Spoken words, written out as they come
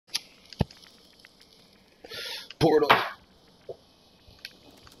portal.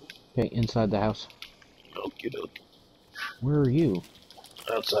 Okay, inside the house. Okie doke. Where are you?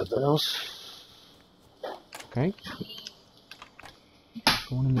 Outside the house. Okay.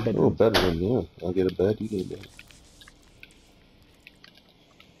 Going in the Oh, bedroom. bedroom, yeah. I'll get a bed, you get a bed.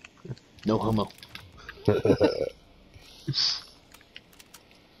 No homo.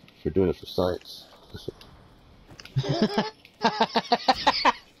 You're doing it for science.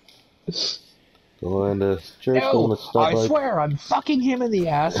 Going to church, going No, to stop I by. swear I'm fucking him in the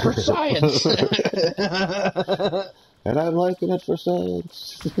ass for science. And I'm liking it for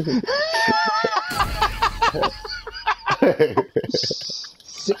science.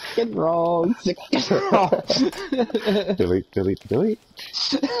 Sick and wrong, sick and wrong. Delete, delete, delete.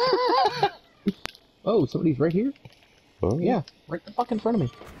 Oh, somebody's right here? Oh. Yeah, right the fuck in front of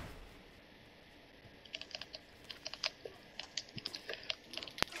me.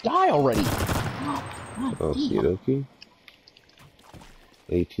 Die already! Okie dokie.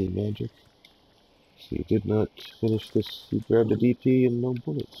 18 magic. So you did not finish this. You grabbed a DP and no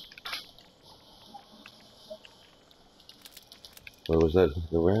bullets. Or was that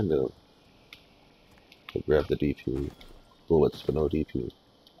the rando? To grab the DP. Bullets, but no DP.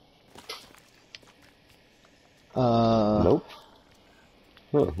 Nope.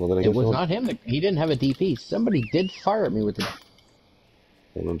 Huh, well then I guess it was not him. He didn't have a DP. Somebody did fire at me with the...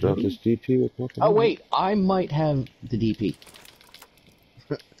 I'm gonna drop this DP with nothing. Oh wait, I might have the DP.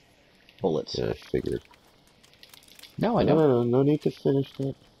 Bullets. Yeah, I figured. No, I don't. No need to finish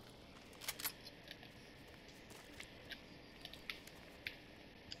that.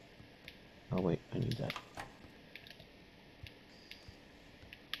 Oh wait, I need that.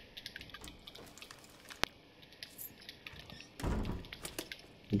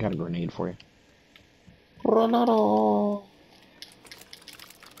 I got a grenade for you. Granado.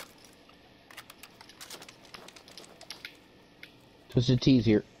 Twisted T's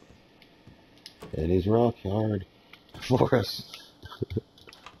here. And he's rock hard for us.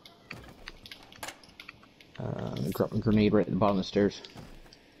 Drop a grenade right at the bottom of the stairs.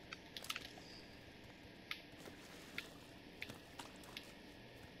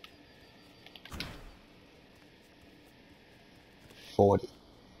 $40.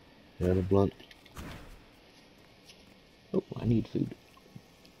 And a blunt. Oh, I need food.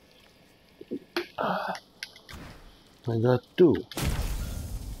 I got 2.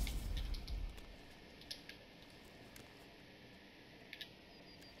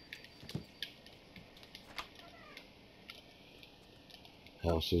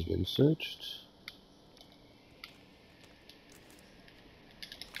 House has been searched.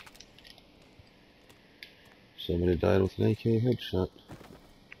 Somebody died with an AK headshot.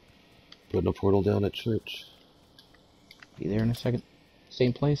 Putting a portal down at church. Be there in a second.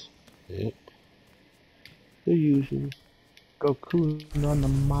 Same place. Yep. The usual. Goku no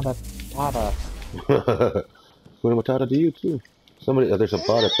Matata. Hakuna Matata to you too. Somebody, there's a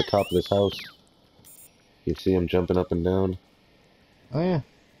bot at the top of this house. You see him jumping up and down. Oh yeah.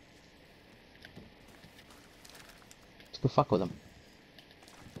 Let's go fuck with him.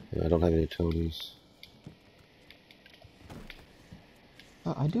 Yeah, I don't have any Tonys.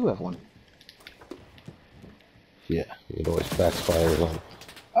 Oh, I do have one. Yeah, it always backfires on.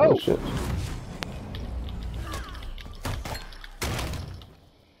 Oh shit.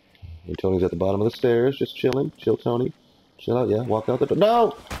 And Tony's at the bottom of the stairs, just chilling. Chill, Tony. Chill out, yeah. Walk out the door.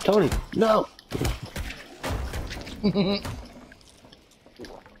 No! Tony! No!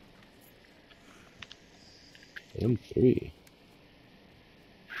 M3.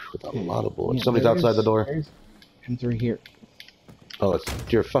 With a lot of bullets. Yeah, Somebody's outside the door. M3 here. Oh, it's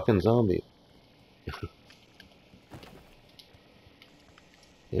your fucking zombie.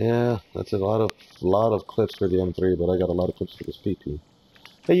 Yeah, that's a lot of clips for the M3, but I got a lot of clips for this PP.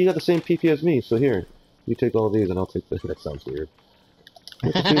 Hey, you got the same PP as me, so here. You take all these and I'll take this. That sounds weird.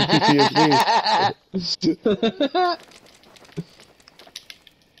 You got the same PP as me.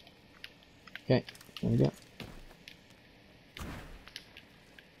 Okay, there we go.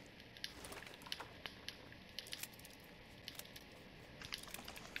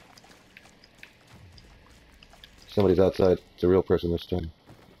 Somebody's outside. It's a real person this time.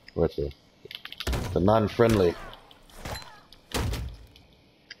 Or it's a non-friendly.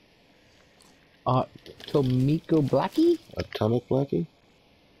 Tomiko Blackie? Atomic Blackie?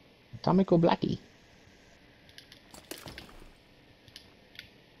 Tomiko Blackie.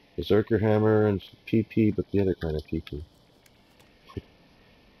 Berserker Hammer and PP, but the other kind of PP.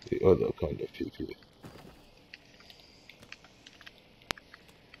 The other kind of PP.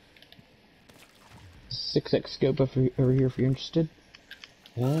 .6x scope over here if you're interested.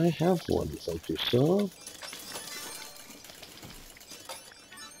 I have one, thank you, sir.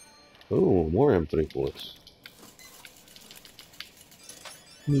 Oh, more M3 bullets.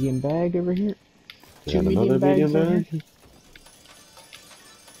 Medium bag over here. Two And another medium medium bags over bag. here.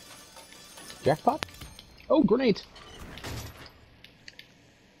 Jackpot? Oh, grenades!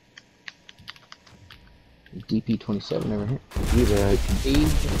 DP-27 over here. D-bag.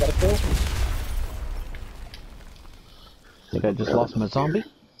 Just got a kill. I think I just lost my zombie.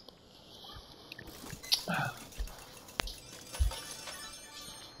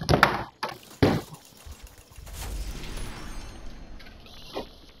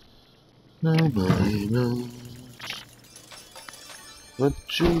 Nobody knows what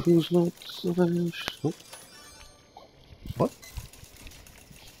Jingle's not slash. Oh. What?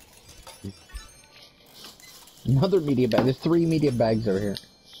 Another media bag. There's 3 media bags over here.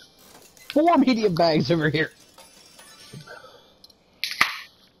 4 media bags over here.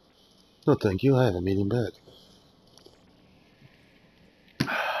 No, thank you. I have a medium bag.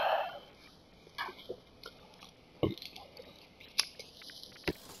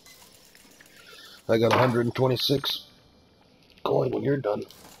 I got 126. Going when you're done.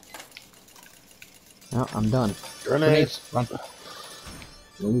 No, I'm done. Grenades. Run.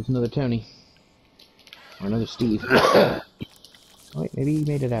 We'll lose another Tony. Or another Steve. Wait, maybe he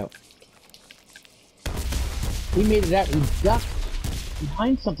made it out. He made it out. He ducked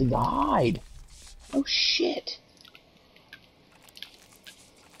behind something to hide. Oh, shit.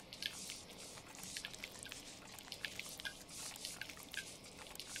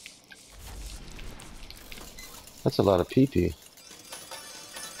 That's a lot of pee-pee.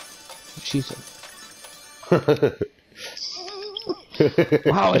 She said.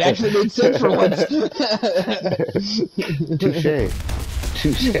 Wow, it actually made sense for once. Touche.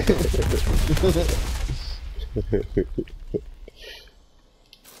 Touche.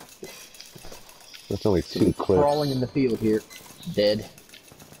 That's only 2 clips. Crawling in the field here. Dead.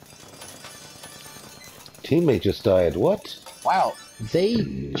 Teammate just died. What? Wow,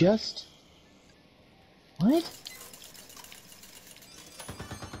 they just... What?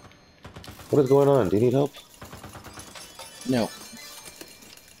 What is going on? Do you need help? No.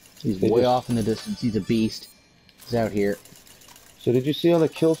 He's They way just- off in the distance. He's a beast. He's out here. So did you see on the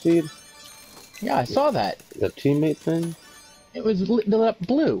kill feed Yeah, I saw that. that teammate thing? It was lit up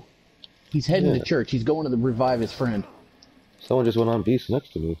blue. He's heading Yeah. to church. He's going to revive his friend. Someone just went on beast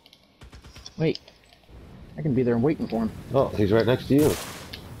next to me. Wait. I can be there and waiting for him. Oh, he's right next to you.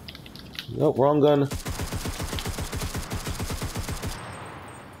 Nope, wrong gun.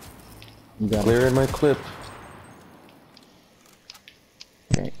 You got him. Clearing my clip.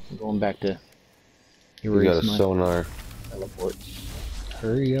 Okay, I'm going back to You got a erase my sonar. teleport.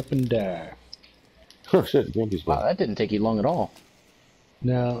 Hurry up and die. Oh shit, Grumpy's Wow, back. that didn't take you long at all.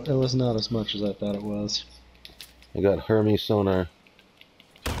 No, it was not as much as I thought it was. I got Hermes sonar.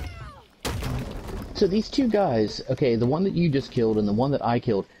 So these 2 guys, okay, the one that you just killed and the one that I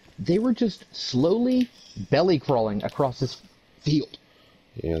killed, they were just slowly belly crawling across this field.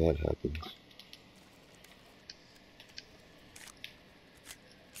 Yeah, that happens.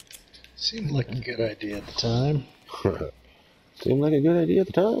 Seemed like a good idea at the time. Seemed like a good idea at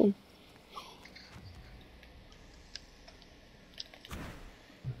the time.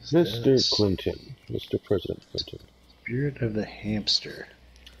 Mr. Yes. Clinton. Mr. President Clinton. Spirit of the hamster.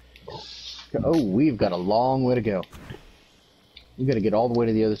 Oh, we've got a long way to go. We've got to get all the way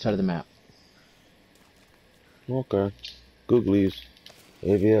to the other side of the map. Okay. Googlies.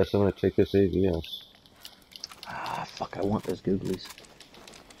 AVS, I'm gonna take this AVS. Ah, fuck, I want those googlies.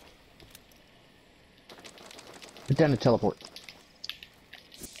 Put down a teleport.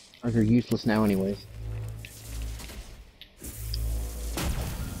 Or they're useless now anyways. Is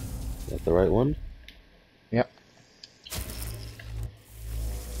that the right one? Yep.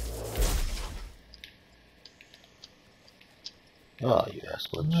 Oh, you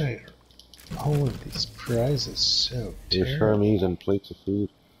assholes. Why are all of these prizes so Here's terrible? Hermes and plates of food.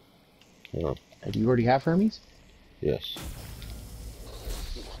 Oh, Do you already have Hermes? yes.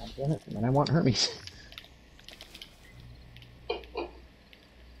 Damn it, then I want Hermes.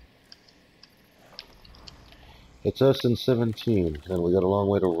 It's us in 17, and we got a long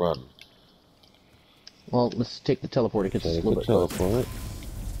way to run. Well, let's take the teleport. It gets us a Take little the bit closer. teleport.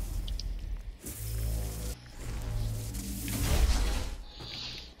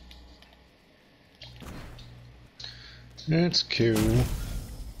 That's cool.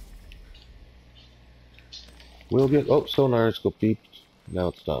 We'll get... Oh, sonar, go beeped. Now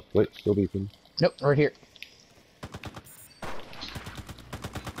it stopped. Wait, still beeping. Nope, right here.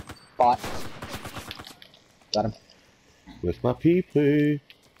 Bot. Got him. With my PP.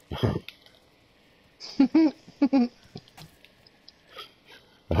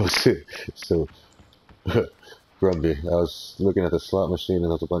 I So, Grumpy, I was looking at the slot machine and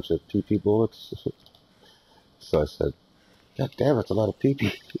there was a bunch of PP bullets. So I said, God damn, it's a lot of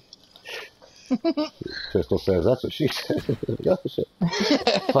PP. Crystal says, that's what she said. Oh, shit.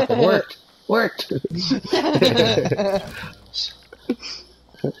 Fucking worked. Worked.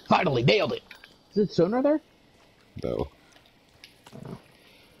 Finally nailed it. Is it sonar there? No.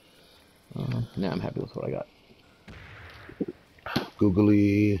 No, I'm happy with what I got.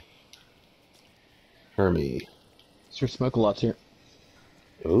 Googly Hermie. Sure, smoke a lot's here.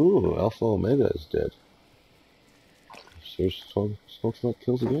 Ooh, Alpha Omega is dead. Seriously, Smoke Slot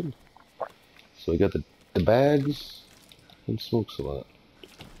kills again. So we got the bags and Smokes a lot.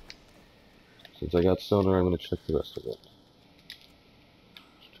 Since I got sonar, I'm going to check the rest of it.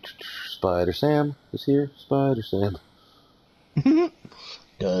 Spider Sam is here. Spider Sam.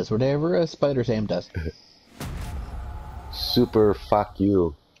 Does whatever a Spider Sam does. Super fuck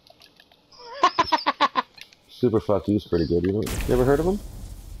you. Super fuck you's pretty good. You ever heard of him?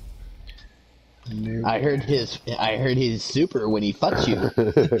 No. I heard his super when he fucks you.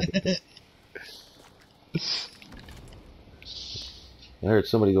 I heard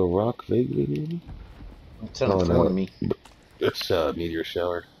somebody go rock vaguely. Maybe? It sounded no. to me. It's meteor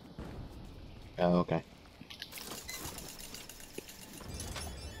shower. Oh, okay.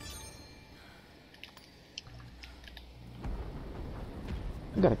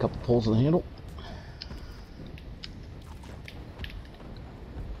 I got a couple pulls on the handle.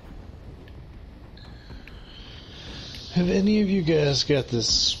 Have any of you guys got the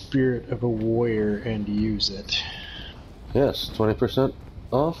spirit of a warrior and use it? Yes, 20%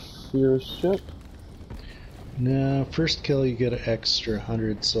 off your ship. No, first kill you get an extra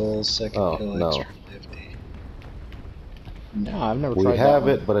 100 souls, second kill no. extra 50. No, I've never tried We that have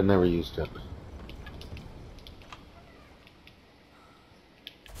one. it, but I never used it.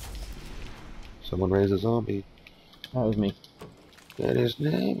 Someone raised a zombie. That was me. And his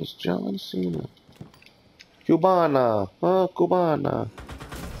name is John Cena. Cubana! Oh, Cubana!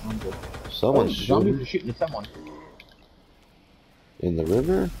 Someone's zombies shooting are shooting at someone. in the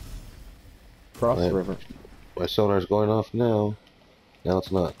river? Across Right. the river. My sonar's going off now. Now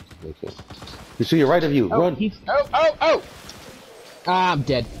it's not. Okay. You see, right of you. Oh, Run! oh! Ah, I'm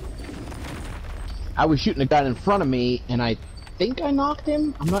dead. I was shooting a guy in front of me, and I think I knocked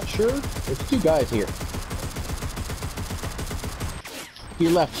him. I'm not sure. There's two guys here. To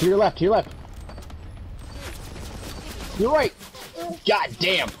your left, to your left, to your left. To your right. God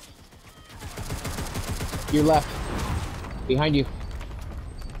damn. To your left. Behind you.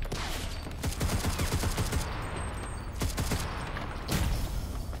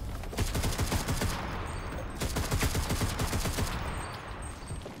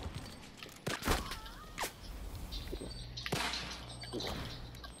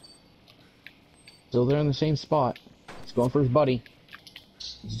 Still there in the same spot. He's going for his buddy.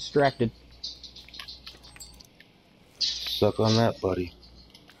 He's distracted. Suck on that, buddy.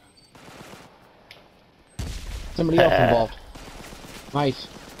 Somebody else involved. Nice.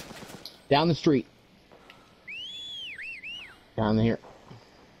 Down the street. Down here.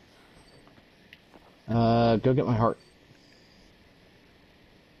 Go get my heart.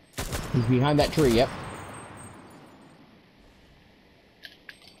 He's behind that tree, yep.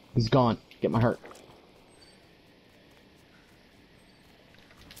 He's gone. Get my heart.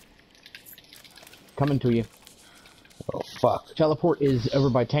 Coming to you. Oh, fuck. Teleport is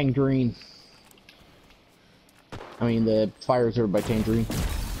over by Tangerine. I mean, the fire is over by Tangerine.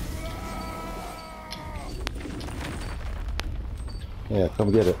 Yeah,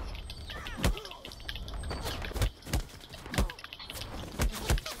 come get it.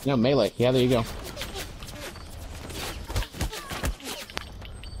 No, melee. Yeah, there you go.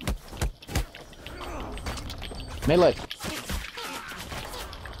 Melee.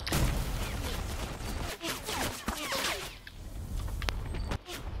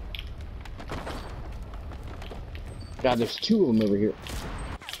 God, there's two of them over here.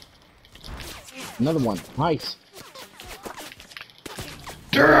 Another one. Nice.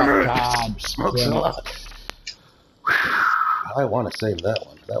 Damn it! God. Smokes a damn it. lot. I want to save that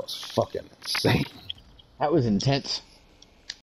one. That was fucking insane. That was intense.